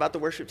 Talk about the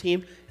worship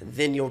team, and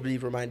then you'll be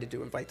reminded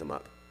to invite them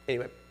up.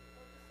 Anyway.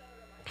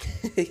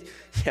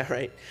 Yeah,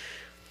 right.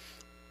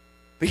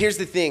 But here's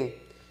the thing.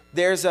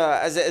 There's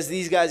as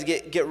these guys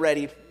get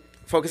ready,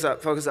 focus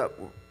up.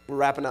 We're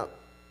wrapping up.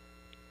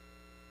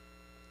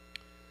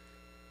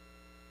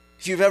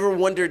 If you've ever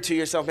wondered to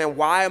yourself, man,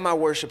 why am I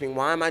worshiping?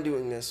 Why am I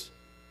doing this?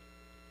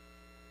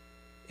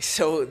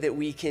 So that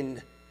we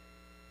can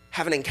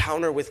have an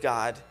encounter with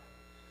God,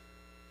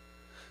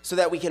 so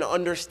that we can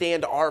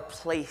understand our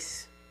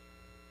place,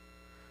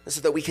 and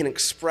so that we can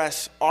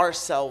express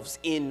ourselves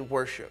in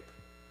worship.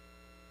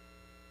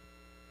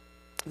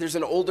 There's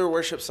an older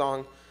worship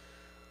song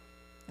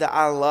that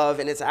I love,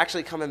 and it's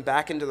actually coming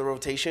back into the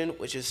rotation,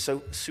 which is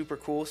so super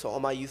cool. So all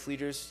my youth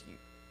leaders,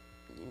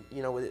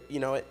 you know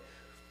it.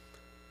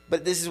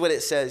 But this is what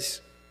it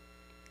says.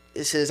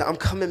 It says, I'm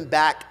coming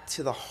back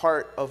to the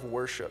heart of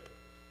worship.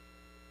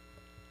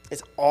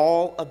 It's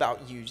all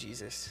about you,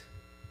 Jesus.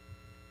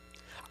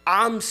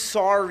 I'm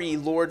sorry,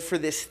 Lord, for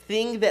this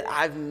thing that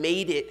I've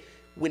made it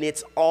when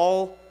it's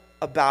all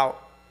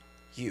about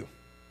you.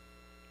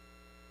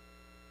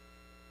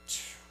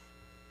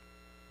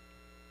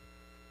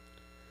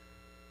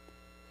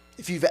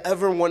 If you've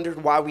ever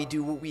wondered why we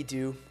do what we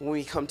do when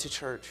we come to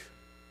church,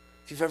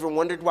 if you've ever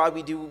wondered why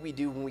we do what we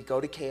do when we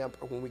go to camp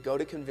or when we go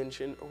to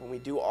convention or when we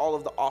do all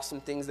of the awesome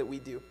things that we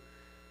do,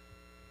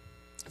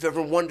 if you've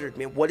ever wondered,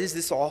 man, what is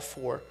this all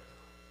for?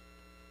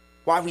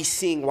 Why we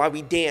sing, why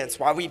we dance,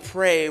 why we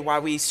pray, why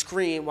we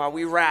scream, why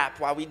we rap,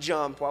 why we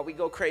jump, why we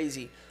go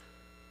crazy.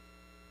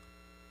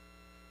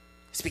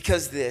 It's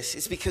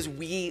because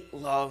we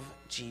love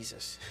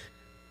Jesus.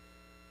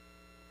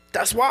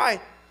 That's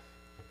why.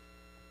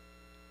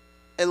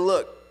 And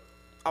look,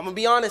 I'm going to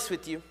be honest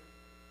with you.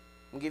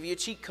 I'm going to give you a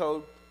cheat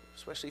code,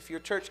 especially if you're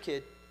a church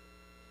kid.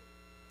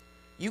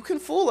 You can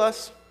fool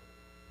us.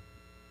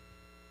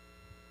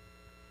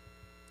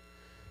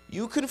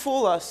 You can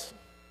fool us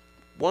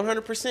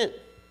 100%.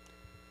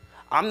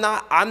 I'm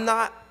not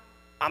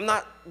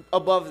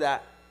above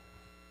that.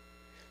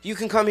 You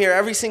can come here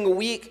every single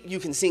week. You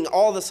can sing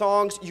all the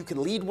songs. You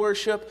can lead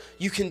worship.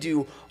 You can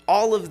do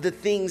all of the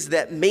things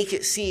that make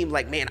it seem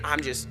like, man, I'm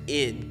just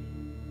in.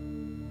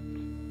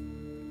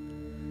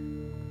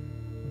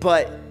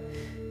 But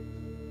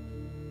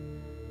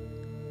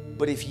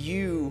if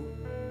you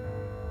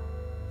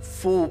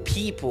fool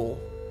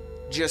people,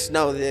 just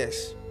know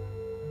this.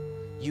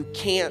 You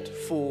can't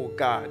fool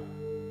God.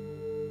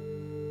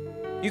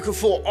 You can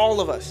fool all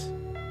of us,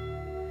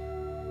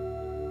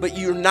 but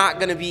you're not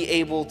going to be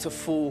able to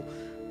fool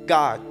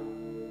God.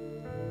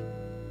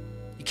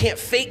 You can't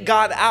fake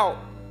God out.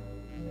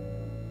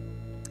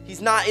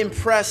 He's not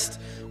impressed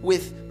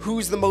with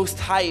who's the most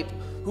hype,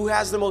 who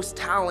has the most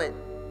talent,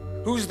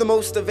 who's the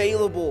most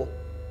available.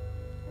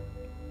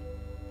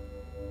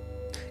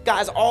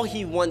 Guys, all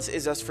he wants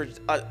is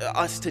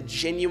us to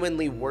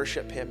genuinely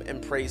worship him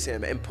and praise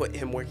him and put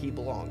him where he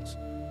belongs.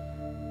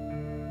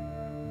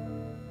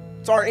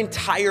 It's our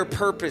entire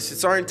purpose.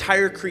 It's our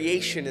entire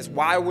creation is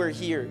why we're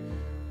here.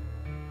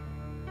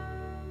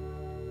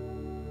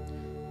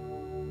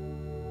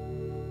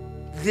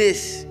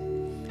 This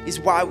is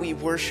why we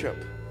worship.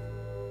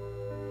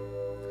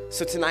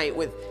 So tonight,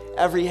 with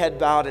every head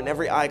bowed and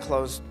every eye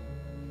closed,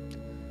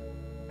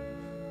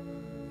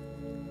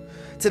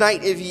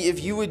 tonight,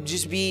 if you would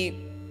just be,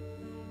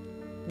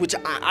 which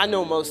I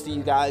know most of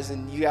you guys,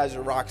 and you guys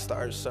are rock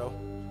stars, so.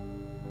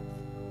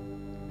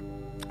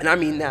 And I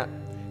mean that.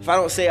 If I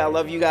don't say I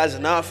love you guys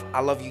enough, I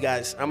love you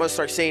guys. I'm going to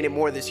start saying it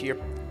more this year.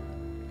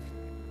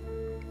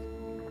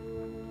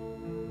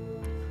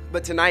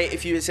 But tonight,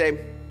 if you would say,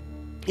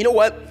 you know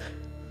what?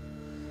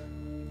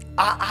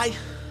 I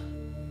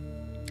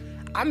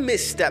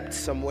misstepped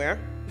somewhere.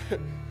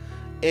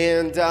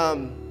 And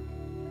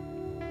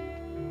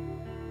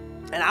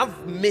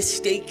I've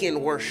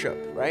mistaken worship,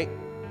 right?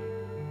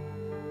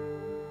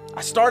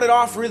 I started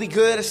off really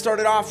good. I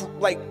started off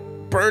like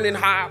burning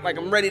hot, like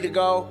I'm ready to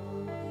go.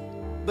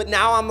 But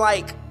now I'm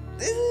like,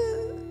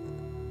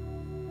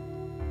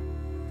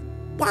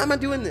 why am I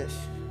doing this?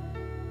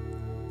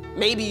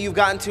 Maybe you've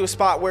gotten to a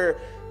spot where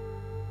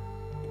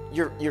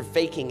you're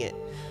faking it.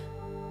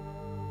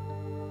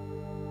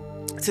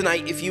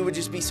 Tonight, if you would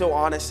just be so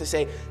honest to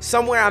say,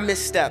 somewhere I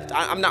misstepped.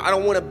 I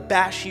don't want to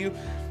bash you.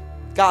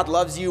 God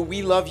loves you.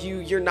 We love you.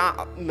 You're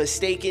not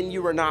mistaken.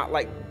 You are not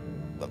like,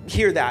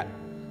 hear that.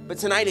 But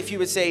tonight, if you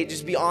would say,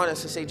 just be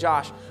honest and say,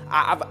 Josh,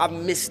 I've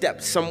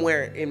misstepped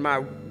somewhere in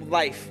my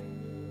life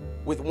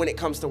when it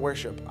comes to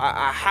worship.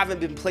 I haven't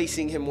been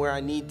placing him where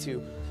I need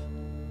to.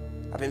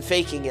 I've been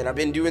faking it. I've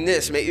been doing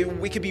this. Maybe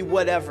we could be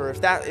whatever.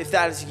 If that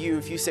is you,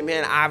 if you say,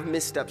 man, I've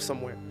misstepped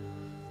somewhere,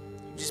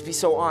 just be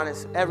so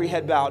honest. Every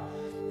head bowed,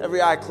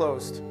 every eye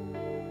closed.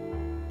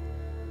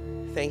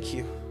 Thank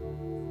you.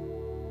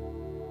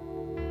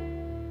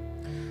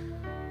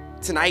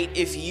 Tonight,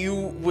 if you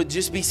would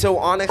just be so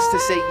honest to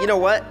say, you know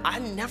what? I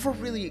never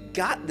really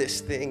got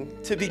this thing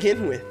to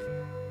begin with.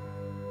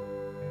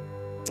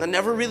 I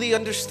never really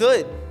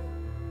understood.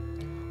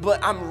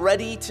 but I'm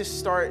ready to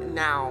start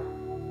now.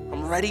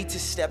 I'm ready to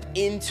step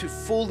into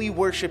fully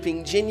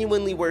worshiping,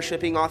 genuinely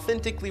worshiping,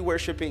 authentically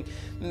worshiping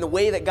in the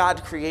way that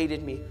God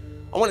created me.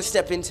 I want to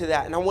step into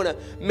that, and I want to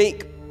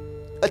make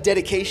a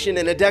dedication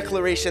and a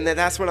declaration that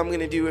that's what I'm going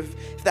to do.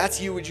 If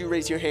that's you, would you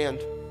raise your hand?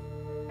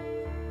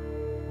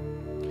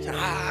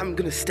 I'm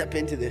going to step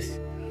into this.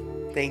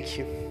 Thank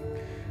you.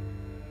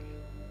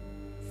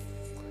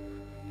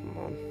 Come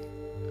on.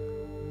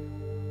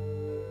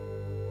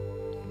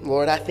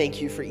 Lord, I thank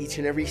you for each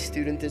and every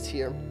student that's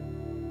here.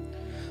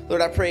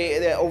 Lord, I pray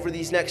that over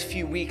these next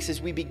few weeks, as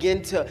we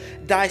begin to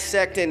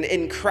dissect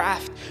and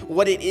craft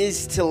what it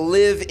is to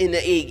live in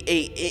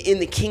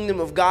the kingdom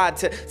of God,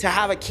 to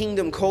have a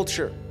kingdom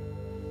culture,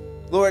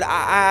 Lord,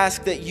 I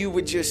ask that you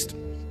would just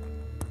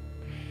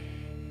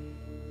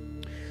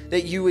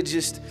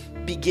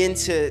begin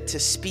to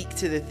speak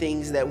to the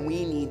things that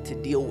we need to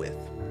deal with.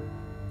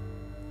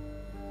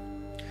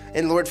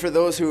 And Lord, for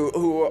those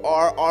who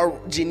are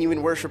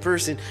genuine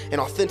worshipers and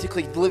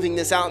authentically living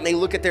this out, and they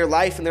look at their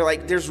life and they're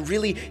like, there's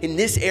really, in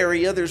this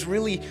area, there's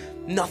really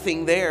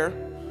nothing there.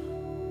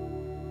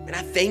 And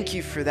I thank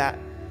you for that.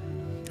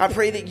 I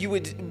pray that you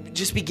would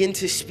just begin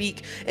to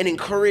speak and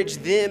encourage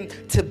them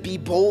to be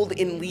bold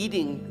in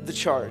leading the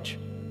charge.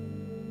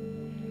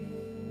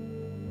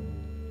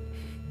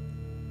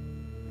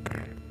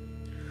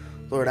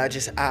 Lord, I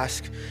just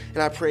ask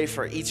and I pray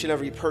for each and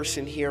every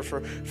person here,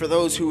 for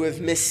those who have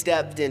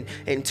misstepped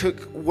and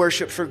took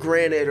worship for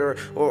granted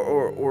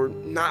or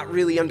not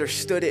really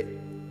understood it.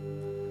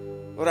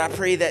 Lord, I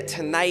pray that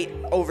tonight,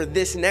 over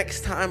this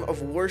next time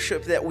of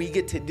worship that we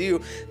get to do,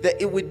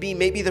 that it would be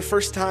maybe the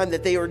first time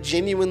that they are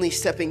genuinely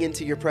stepping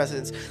into your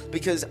presence.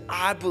 Because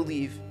I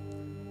believe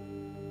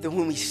that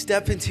when we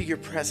step into your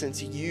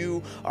presence,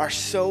 you are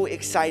so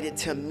excited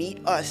to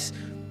meet us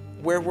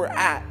where we're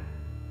at.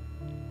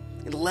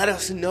 And let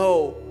us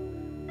know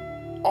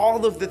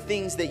all of the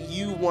things that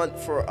you want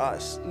for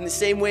us. In the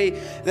same way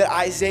that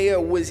Isaiah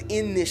was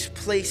in this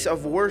place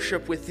of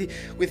worship with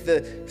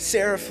the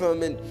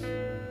seraphim, and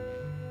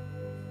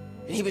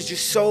he was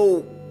just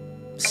so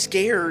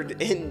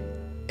scared and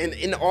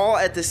in awe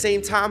at the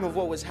same time of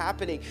what was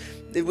happening.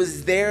 It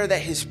was there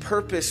that his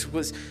purpose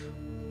was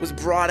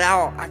brought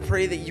out. I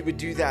pray that you would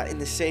do that in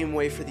the same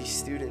way for these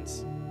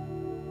students.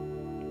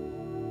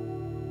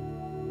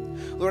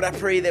 Lord, I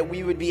pray that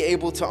we would be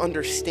able to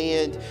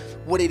understand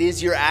what it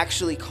is you're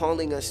actually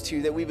calling us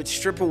to, that we would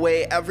strip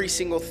away every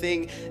single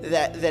thing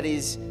that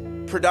is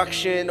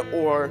production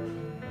or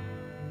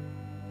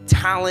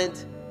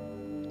talent,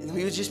 and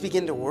we would just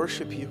begin to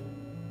worship you.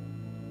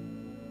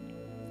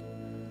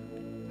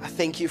 I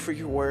thank you for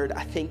your word.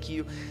 I thank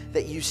you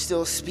that you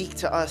still speak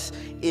to us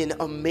in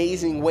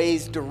amazing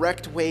ways,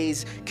 direct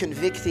ways,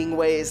 convicting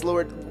ways,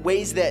 Lord,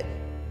 ways that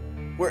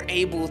we're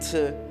able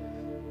to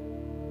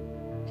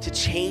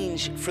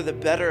change for the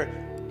better.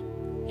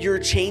 You're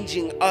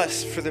changing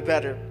us for the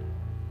better.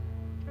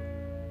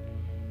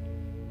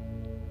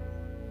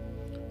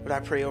 But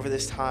I pray over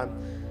this time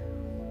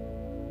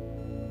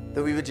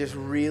that we would just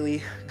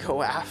really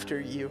go after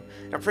you.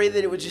 I pray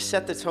that it would just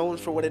set the tone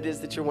for what it is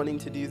that you're wanting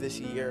to do this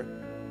year.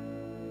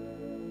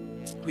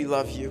 We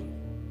love you.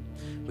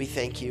 We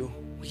thank you.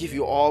 We give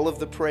you all of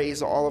the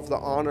praise, all of the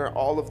honor,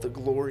 all of the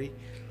glory.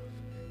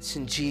 It's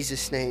in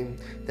Jesus' name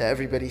that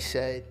everybody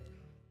said.